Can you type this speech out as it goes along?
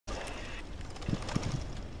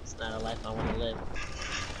not a life I want to live.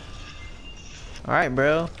 Alright,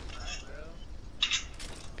 bro.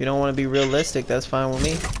 If you don't want to be realistic, that's fine with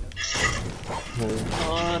me.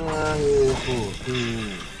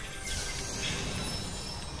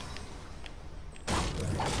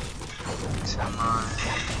 Come on.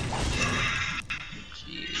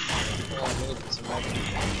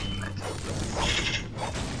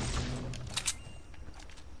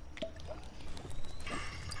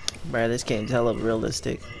 Bro, this game's hella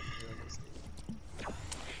realistic.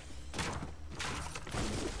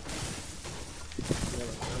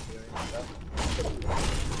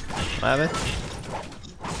 What happened?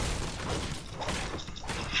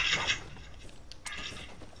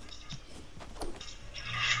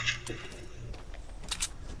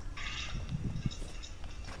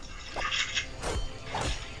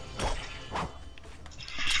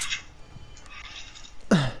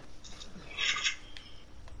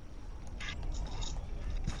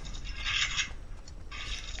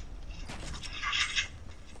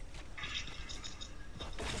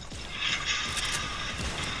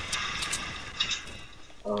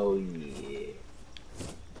 Oh yeah.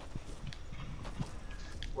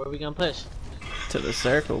 Where are we gonna push? To the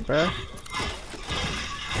circle, bro.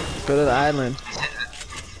 Go to the island.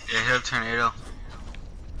 Yeah, hit a tornado.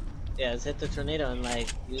 Yeah, let's hit the tornado and like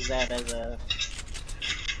use that as a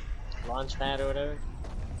launch pad or whatever.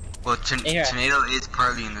 Well, tornado is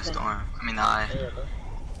partly in the storm. I mean, the eye.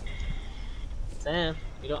 Sam,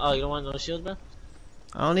 you don't. Oh, you don't want no shield, bro?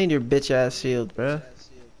 I don't need your bitch ass shield, bro.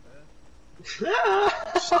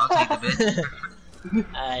 I'll take the bit.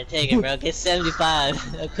 Alright, take it, bro. Get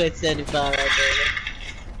 75. I quit 75 right there.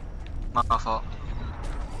 My fault.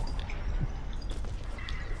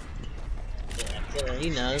 Yeah, killer, he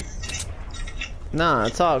knows. Nah,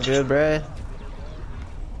 it's all good, bro.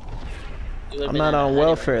 I'm not on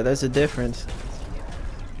welfare. There's a difference.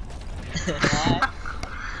 Wait,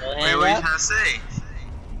 what are you trying to say?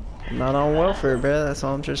 I'm not on welfare, bro. That's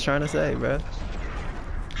all I'm just trying to say, bro.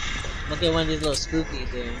 Look at one of these little spooky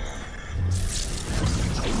things.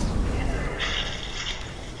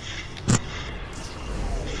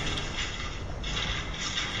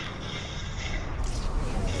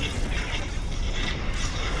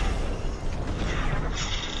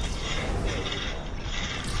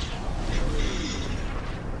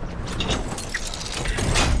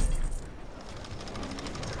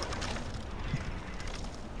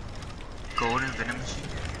 Golden venom machine.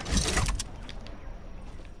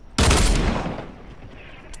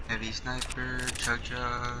 Heavy sniper, chug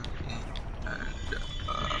jug, and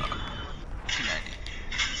 290.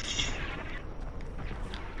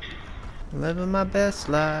 Living my best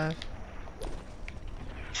life.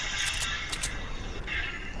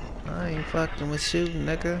 I ain't fucking with shooting,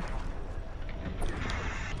 nigga.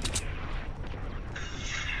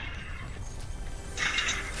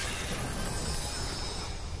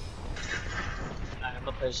 Alright, I'm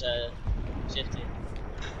gonna push 50.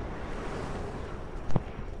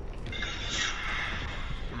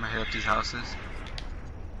 I'm gonna hit up these houses.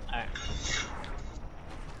 Alright.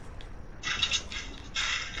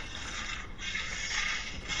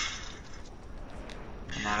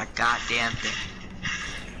 Not a goddamn thing.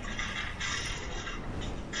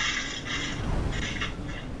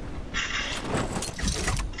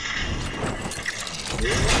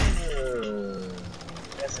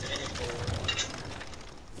 That's a minute for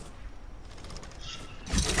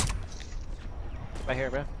right here,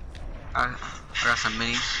 bro. I got some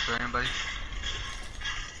minis for anybody.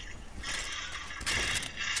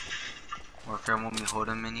 Or if everyone want me to hold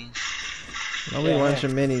them minis. Nobody wants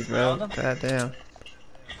your minis, bro. Hold 'em? Goddamn.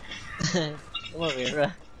 Come over here,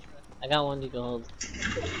 bro. I got one you can hold.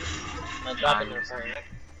 I'm dropping there for you.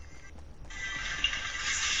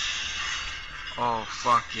 Oh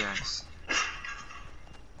fuck yes.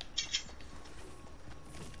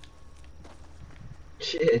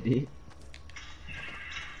 Shit, dude.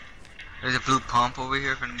 There's a blue pump over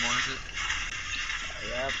here if anyone wants it.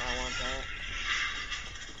 Yep, I want that.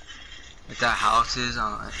 If that house is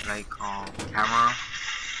on camera.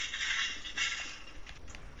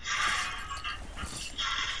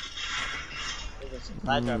 There's a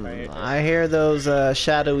supply drop right here. I hear those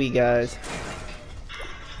shadowy guys.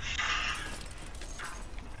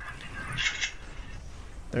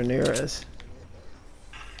 They're near us.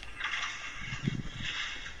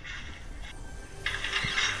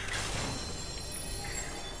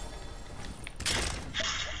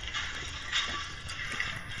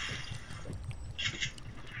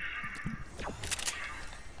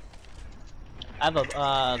 I have a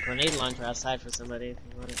grenade launcher outside for somebody if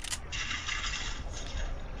you want it.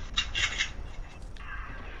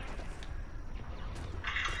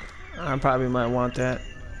 I probably might want that.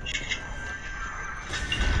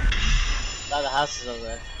 A lot of houses over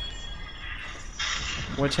there.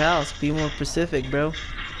 Which house? Be more specific, bro.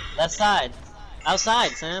 Left side.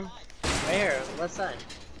 Outside, Sam. Right here, left side.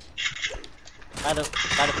 By the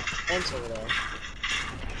fence over there.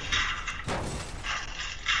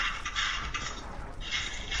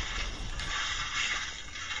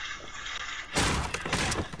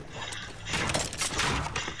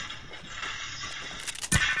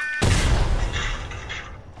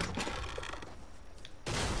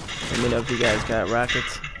 Let me know if you guys got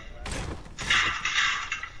rockets.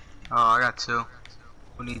 Oh, I got 2.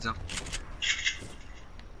 Who needs them?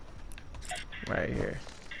 Right here.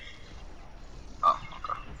 Oh,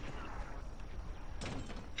 okay.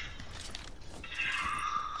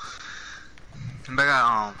 Anybody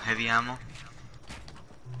got heavy ammo?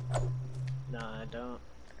 No, I don't.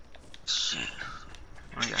 Shit.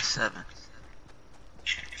 I only got 7.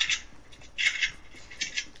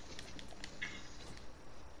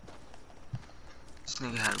 This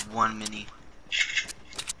nigga had 1 mini.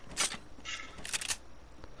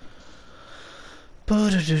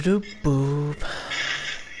 Boop.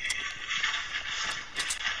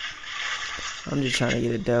 I'm just trying to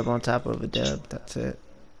get a dub on top of a dub. That's it.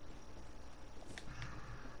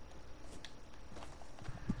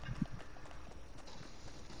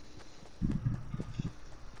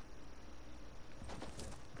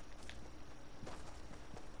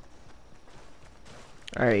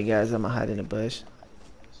 Alright, guys, I'm gonna hide in the bush.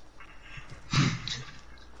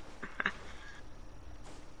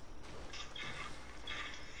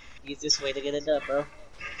 Easiest way to get it done, bro.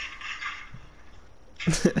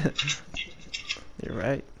 You're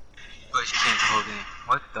right. Bush can't the whole game.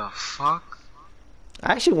 What the fuck?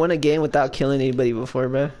 I actually won a game without killing anybody before,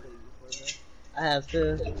 bro. I have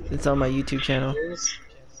to. It's on my YouTube channel.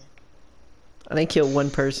 I didn't kill one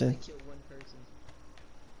person.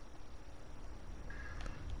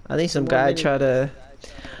 I think some guy tried to.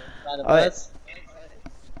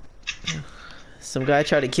 Some guy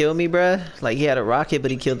tried to kill me, bruh. Like he had a rocket,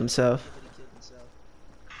 but he killed himself.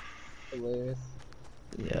 Hilarious.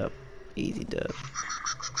 Yep. Easy dub.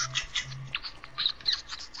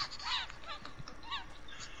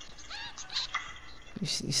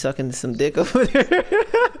 You sucking some dick over there?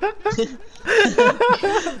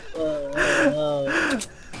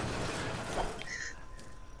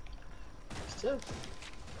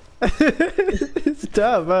 It's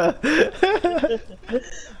tough, huh?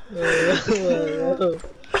 I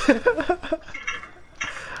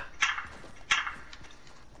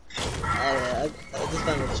just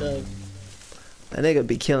found a chug. That nigga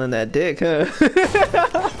be killing that dick, huh?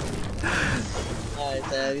 Alright,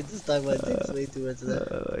 Sam, you just talk about dicks way too much of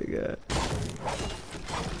that. Oh my god.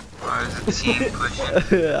 Oh, there's a team pushing.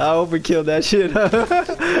 I overkilled that shit, huh?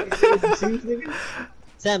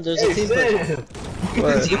 Sam, there's a team push.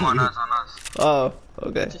 There's a team on us, Oh,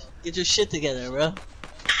 okay. Get your shit together, bro.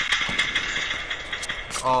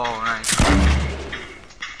 Oh, nice.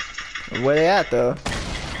 Where they at, though?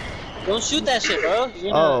 Don't shoot that shit, bro.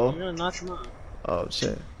 You're gonna knock him out. Oh,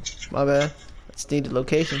 shit. My bad. I just need the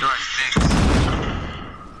location. Door fixed.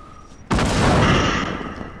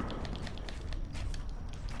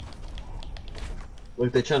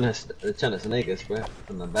 Look, they're trying to snake us, bro,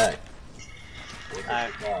 from the back.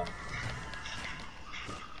 Alright. Wow.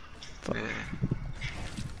 Yeah.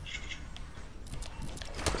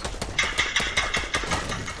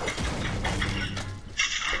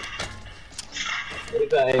 What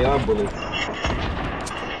got AR bullets?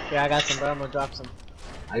 Here, I got some, bro. I'm gonna drop some.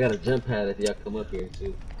 I got a jump pad if y'all come up here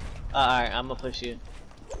too. Alright, I'm gonna push you.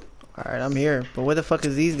 Alright, I'm here. But where the fuck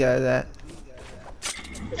is these guys at?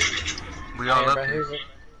 We all up bro, here.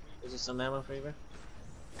 Is there some ammo for you, bro?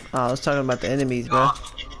 Oh, I was talking about the enemies, bro.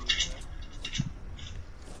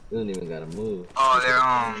 We don't even gotta move. Oh,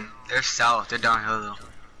 they're south. They're downhill though.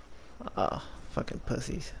 Oh, fucking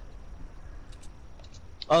pussies.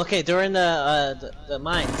 Okay, they're in the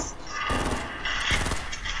mines.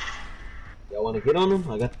 Y'all wanna get on them?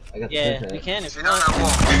 I got the Yeah, jump pad. we can if you Get on want. that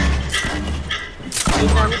wall. Shoot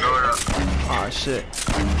them. Throw it up. Oh, shit.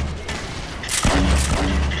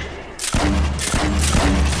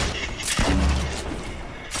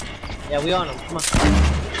 Yeah, we on them. Come on.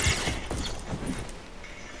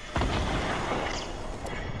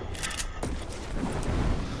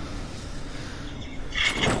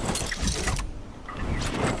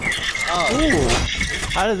 Oh, Ooh.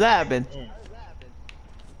 How does that happen? yeah.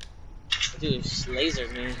 Dude, just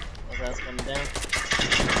lasered me as I was coming down.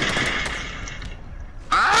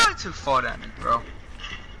 Ah, it took fall at me, bro.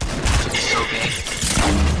 So gay.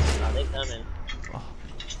 Oh, they coming.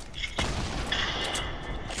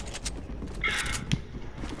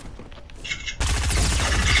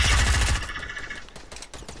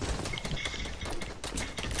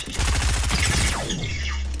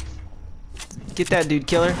 Get that dude,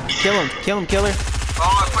 killer. Kill him, killer. Oh,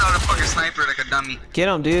 I put out a fucking sniper like a dummy. Get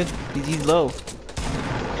him, dude. He's low.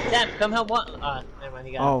 Damn, come help one. Never mind,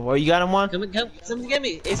 he got him. Oh, well, you got him one? Come, somebody get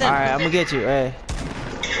me. Hey, Alright, I'm gonna get you. Hey.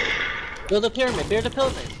 Build a pyramid,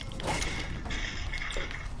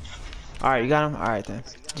 Alright, you got him? Alright then.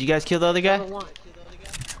 Did you guys kill the other guy? Oh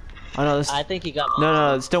no, there's... I think he got one.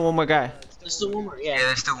 No, there's still one more guy. There's still one more, yeah. Yeah,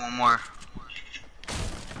 there's still one more.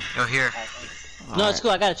 Yo, here. No, it's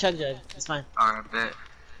cool, I got a chug jug. It's fine. Alright, bet.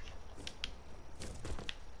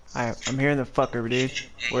 Alright, I'm hearing the fucker, dude.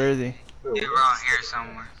 Where is he? Yeah, around here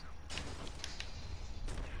somewhere.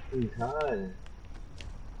 He's hiding.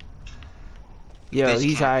 Yo,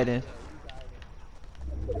 he's hiding.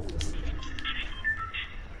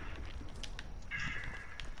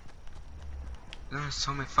 There's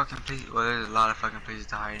so many fucking places. Well, there's a lot of fucking places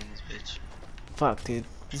to hide in this bitch. Fuck, dude.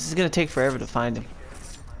 This is gonna take forever to find him.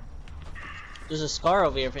 There's a scar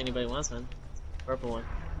over here if anybody wants one. Purple one.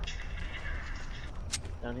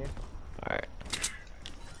 Down here. Alright.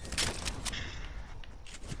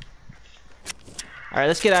 Alright,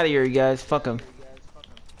 let's get out of here, you guys. Fuck him.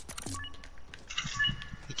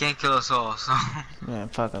 He can't kill us all, so. Man,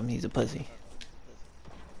 fuck him. He's a pussy.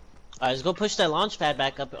 Alright, let's go push that launch pad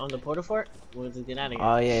back up on the porta fort. We'll just get out of here.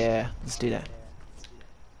 Oh, yeah. Let's do that.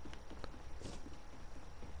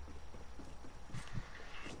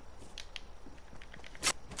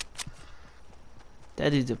 That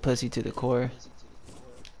dude's a pussy to the core.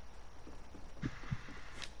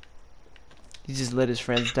 He just let his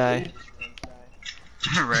friends die.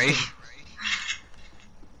 Right?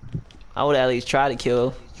 I would at least try to kill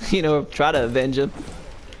him. You know, try to avenge him.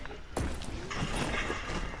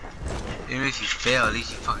 Even if you fail, at least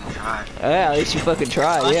you fucking try. Yeah, at least you fucking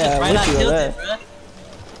try. Launch Yeah, is I'm right with on you on tilted, that.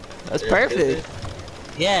 bruh. That's perfect.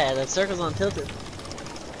 Yeah, the circle's on tilted.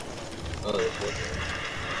 Oh,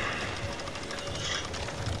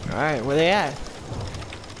 Alright, where they at?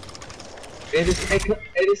 hey, this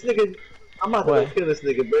nigga, I'm about to What? go kill this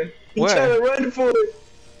nigga, bro. He Where? trying to run for it.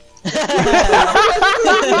 He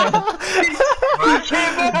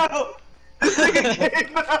came out. This nigga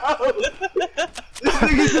came out. This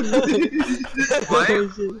nigga's What?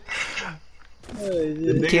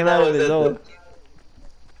 He came out with his own.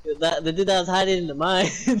 The dude that was hiding in the mine.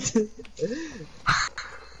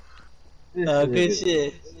 Oh, good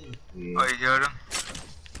shit. Oh, you killed him?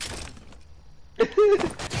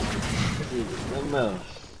 Something else.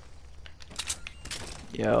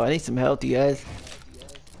 Yo, I need some help, you guys.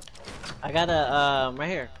 I got a, right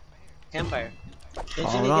here. Campfire. Didn't you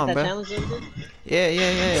Hold get on, that bro. challenge over there? Yeah.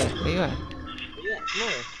 Where you at? Yeah, come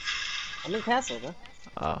over. I'm in castle, bro.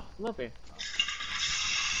 Oh. Come up here.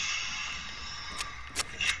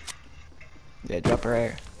 Yeah, drop her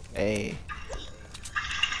air. Hey.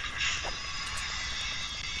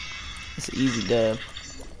 It's an easy dub.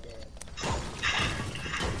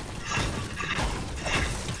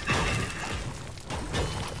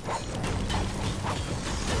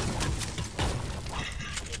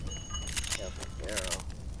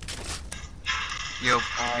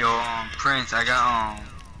 Yo, Prince, I got,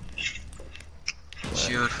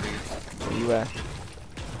 shield for you. Where you at?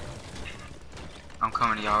 I'm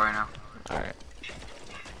coming to y'all right now. Alright.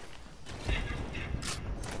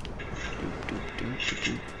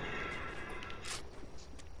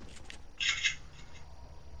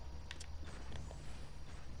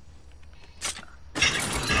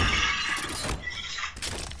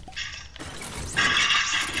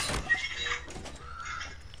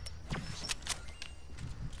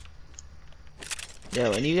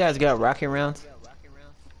 Yo, and you guys got rocket rounds?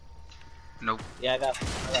 Nope. Yeah, I got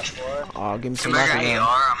 4. Oh, give me some Come back rocket at rounds.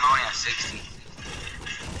 AR, I'm only at 60.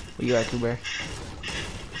 Where you at, Cooper?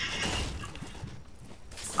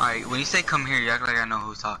 Alright, when you say come here, you act like I know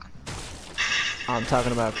who's talking. I'm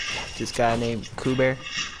talking about this guy named Cooper.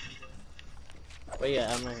 Wait,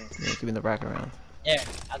 yeah, I'm right here. Yeah, give me the rocket round. Here,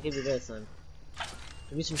 I'll give you this one.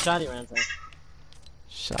 Give me some shoddy rounds, then.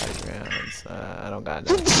 Shotty rounds. I don't got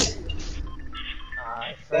none.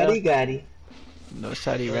 Gotti. No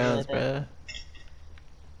shotty rounds, bruh.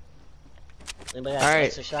 Anybody got Alright.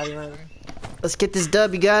 extra shoddy rounds? Let's get this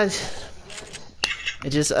dub, you guys.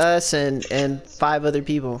 It's just us and 5 other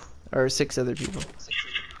people. Or 6 other people.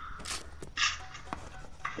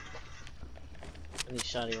 I need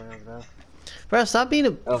shoddy rounds, bro. Bro, stop being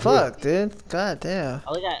a Oh, fuck, dude. God damn.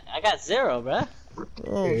 I got 0, bro.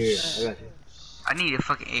 Oh, Here, shit. I got you. I need a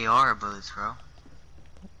fucking AR bullets, bro.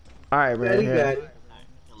 Alright, bro. Gotti, Here. Gotti.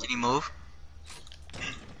 Can you move?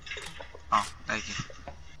 Oh, thank you.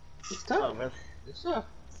 It's Oh, tough. really? It's tough.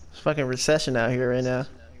 It's fucking recession out here right now.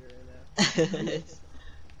 There's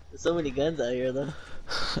so many guns out here, though.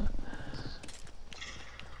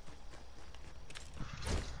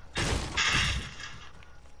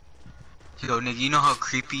 Yo, nigga, you know how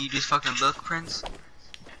creepy you just fucking look, Prince?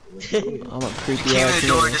 I'm a creepy Came in ass the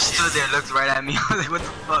door, nigga. just stood there, looked right at me. I was like, what the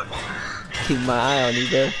fuck? Keep my eye on you,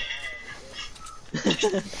 bro.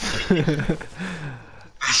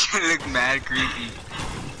 That shit looked mad creepy.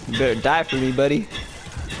 You better die for me, buddy.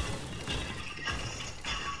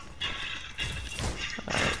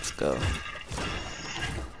 Alright, let's go.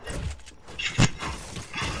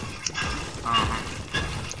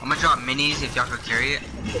 I'm gonna drop minis if y'all could carry it.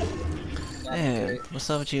 Man, what's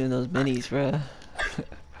up with you and those minis, bro?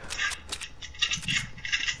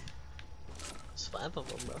 Slap of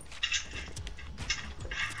them, bro.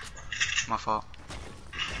 My fault.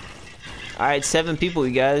 Alright, 7 people,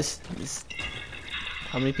 you guys.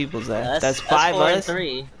 How many people is that? That's 5 4 and us?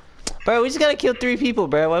 3. Bro, we just gotta kill 3 people,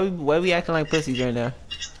 bro. Why we acting like pussies right now?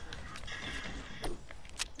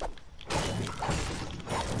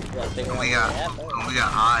 We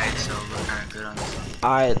got eyes, so we're kind of good on this one.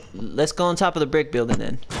 Alright, let's go on top of the brick building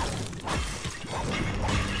then.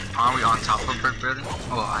 Are we on top of brick building?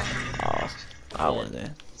 Oh, I am. Oh, I wasn't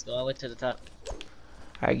there. Let's go all the way to the top.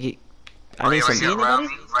 Alright, I need some. Right on me.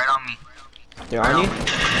 Right on me. They're on you?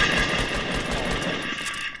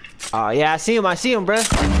 Oh yeah, I see him, bro.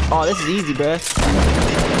 Oh, this is easy, bro.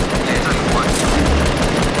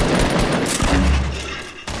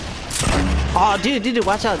 Oh, dude,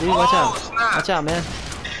 watch out, dude, watch out. Snap. Watch out, man.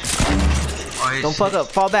 Oh, Don't fuck up.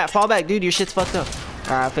 Fall back, dude. Your shit's fucked up.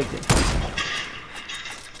 Alright, I fixed it.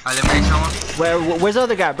 I eliminated someone. Where's the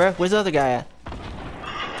other guy, bro? Where's the other guy at?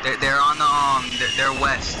 They're on the they're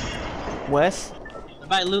west. West?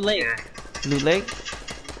 By Loot Lake. Yeah. Loot Lake?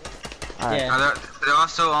 Alright. Yeah. They're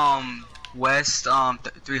also west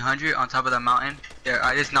 300 on top of the mountain. Yeah,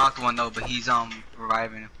 I just knocked one though, but he's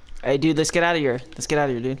reviving him. Hey, dude, let's get out of here. Let's get out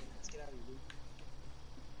of here, dude.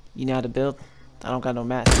 You know how to build? I don't got no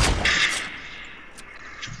math.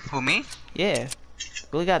 Who, me? Yeah.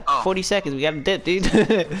 We only got Oh. 40 seconds. We got to dip, dude.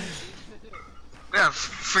 We got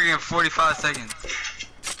freaking 45 seconds.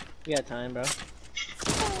 We got time, bro.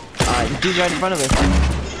 Alright, this dude's right in front of us.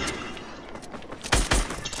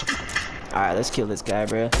 Alright, let's kill this guy,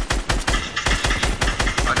 bro. I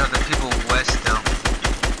got the people west still.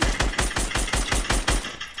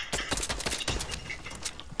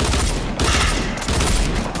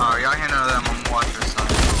 Alright, y'all handle them. I'm gonna watch this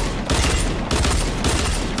side.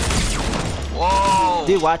 Whoa!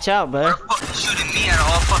 Dude, watch out, bro. You're fucking shooting me at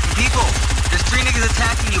all fucking people. There's 3 niggas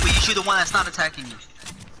attacking you, but you shoot the one that's not attacking you.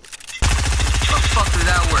 How the fuck does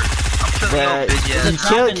that work? I'm killing your bitch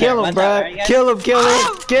ass. Kill him, bro. Kill him.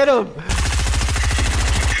 Get him.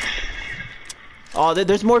 Oh,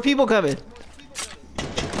 there's more people coming.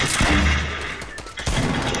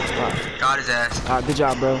 Got his ass. Alright, good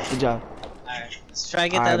job, bro. Good job. Alright, let's try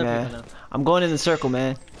and get Alright, the other man. people now. I'm going in the circle,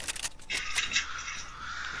 man.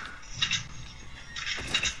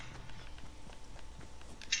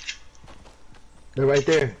 They're right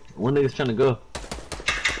there. One nigga's trying to go.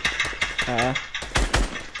 I'm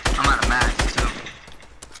out of max too.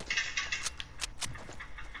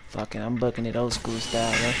 Fucking, I'm booking it old school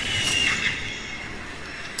style, bro.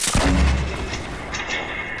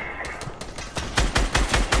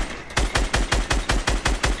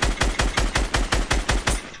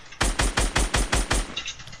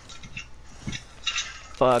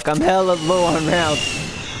 Fuck, I'm hella low on rounds.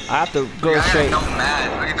 I have to go straight. No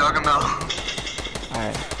mad. What are you talking about?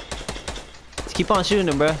 Alright. Let's keep on shooting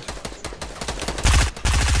him, bro.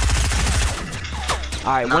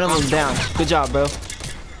 Alright, one of them's down. Good job, bro.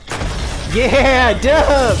 Yeah,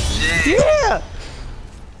 dub! Yeah!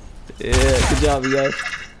 Yeah, good job, you guys.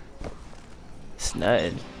 It's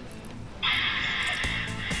nothing.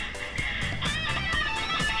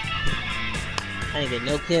 I didn't get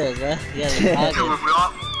no kills, bro. You guys are hogging.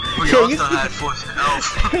 We Yeah, also had 14 health.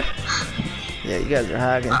 Yeah, you guys are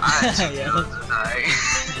hogging. I had 2 Yeah. kills tonight.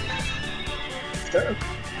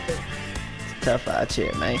 It's tough out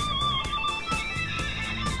here, man.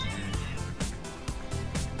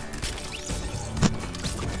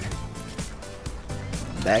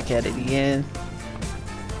 Back at it again.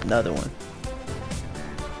 Another one.